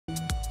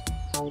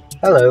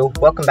Hello,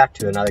 welcome back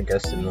to another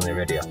Ghost Simulator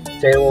video.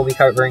 Today we'll be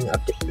covering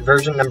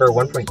version number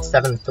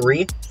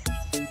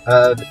 1.73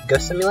 of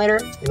Ghost Simulator,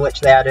 in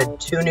which they added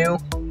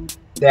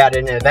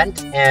an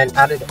event and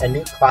added a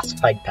new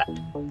classified pet.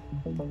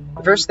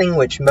 The first thing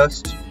which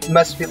most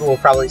people will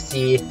probably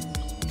see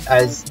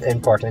as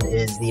important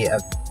is the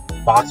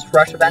boss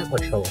rush event,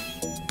 which will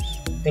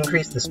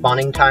increase the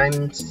spawning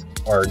times,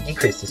 or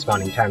decrease the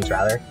spawning times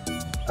rather,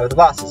 of the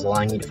bosses,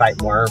 allowing you to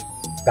fight more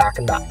back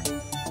and back.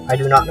 I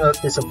do not know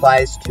if this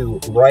applies to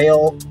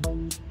Royal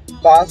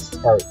boss,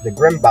 or the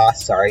Grim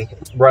boss, sorry,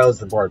 Royal is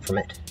the board from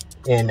it,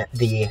 in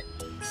the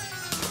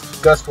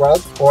Ghost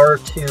world, or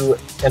to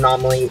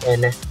Anomaly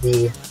in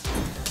the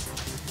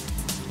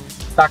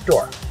back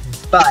door.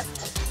 But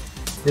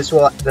this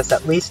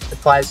at least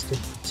applies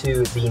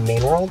to the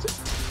main world,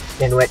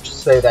 in which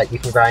so that you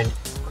can grind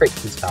crate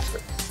keys faster.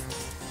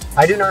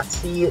 I do not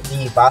see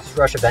the boss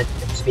rush event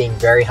as being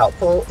very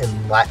helpful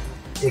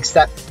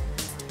except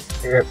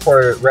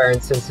for rare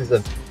instances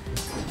of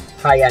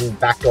high-end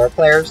backdoor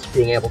players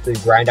being able to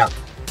grind out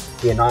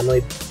the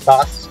Anomaly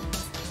boss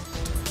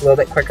a little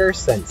bit quicker,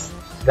 since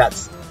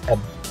that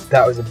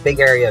was a big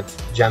area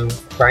of gem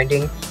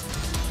grinding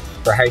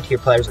for high-tier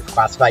players with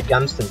classified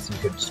gums, since you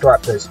could store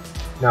up those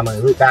Anomaly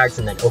loot bags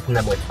and then open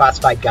them with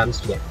classified gums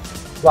to get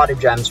a lot of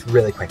gems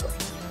really quickly.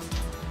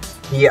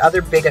 The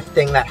other big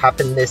thing that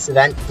happened this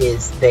event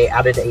is they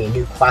added a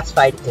new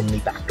classified in the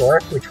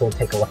backdoor, which we'll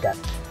take a look at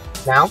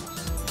now,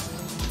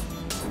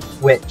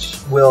 which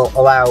will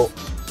allow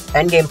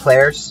endgame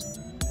players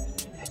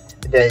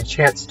the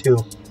chance to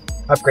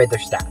upgrade their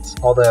stats.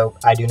 Although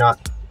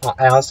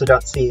I also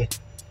don't see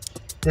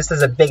this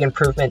as a big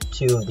improvement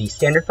to the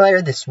standard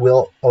player. This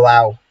will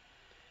allow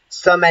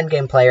some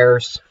endgame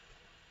players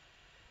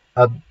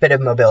a bit of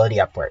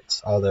mobility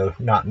upwards, although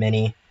not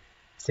many,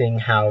 seeing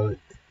how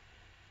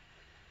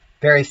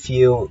very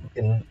few,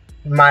 in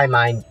my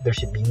mind, there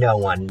should be no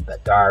one,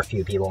 but there are a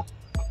few people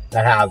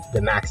that have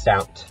the maxed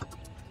out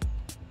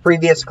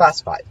previous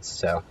classifieds,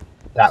 so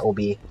that will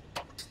be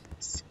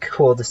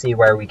cool to see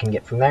where we can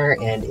get from there.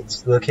 And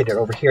it's located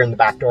over here in the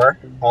back door,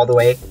 all the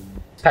way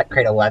pet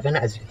crate 11.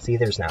 As you can see,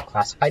 there's now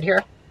classified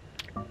here.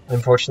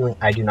 Unfortunately,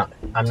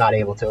 I'm not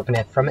able to open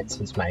it from it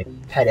since my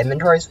pet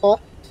inventory is full,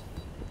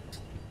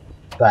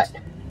 but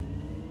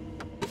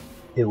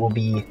it will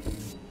be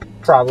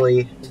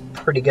probably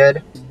pretty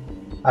good.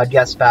 I'd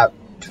guess about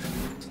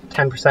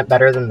 10%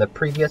 better than the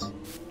previous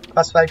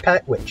classified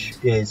pet, which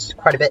is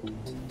quite a bit.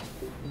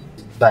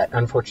 But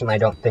unfortunately, I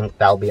don't think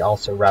that'll be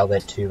also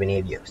relevant to any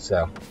of you.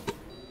 So,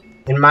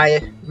 in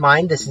my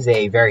mind, this is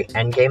a very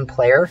endgame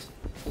players,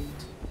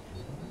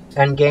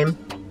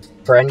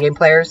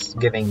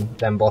 giving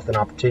them both an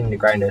opportunity to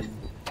grind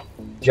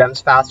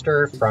gems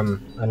faster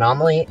from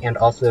Anomaly, and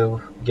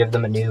also give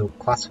them a new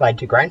classified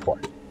to grind for.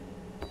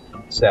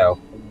 So,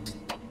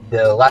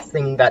 the last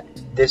thing that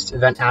this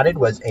event added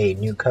was a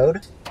new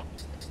code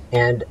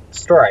and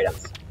store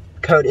items.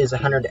 Code is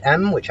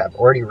 100M, which I've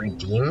already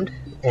redeemed,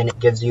 and it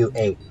gives you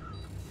a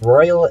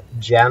Royal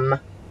Gem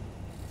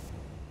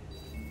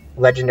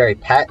Legendary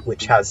Pet,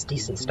 which has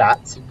decent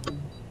stats.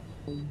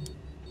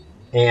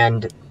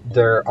 And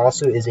there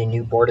also is a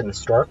new board in the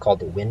store called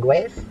the Wind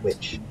Wave,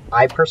 which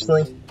I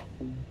personally...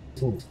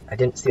 Ooh, I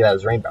didn't see that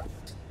was rainbow.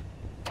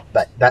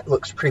 But that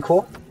looks pretty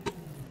cool.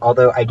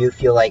 Although I do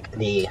feel like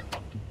the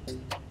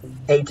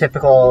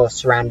atypical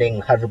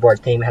surrounding hoverboard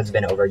theme has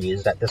been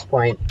overused at this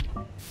point.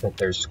 But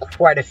there's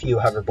quite a few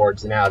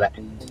hoverboards now that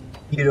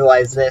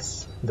utilize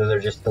this. Those are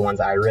just the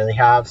ones I really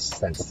have,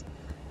 since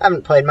I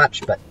haven't played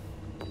much, but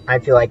I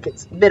feel like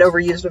it's a bit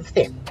overused of a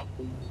theme.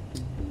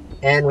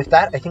 And with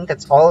that, I think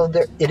that's all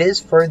it is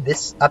for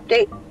this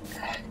update.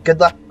 Good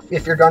luck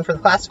if you're going for the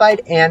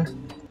classified,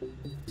 and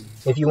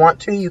if you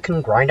want to, you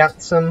can grind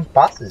out some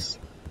bosses.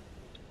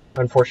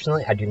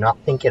 Unfortunately, I do not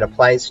think it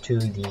applies to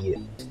the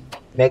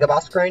Mega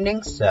Boss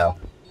grinding, so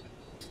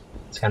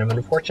it's kind of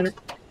unfortunate.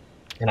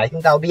 And I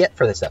think that'll be it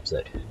for this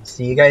episode.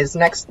 See you guys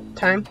next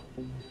time.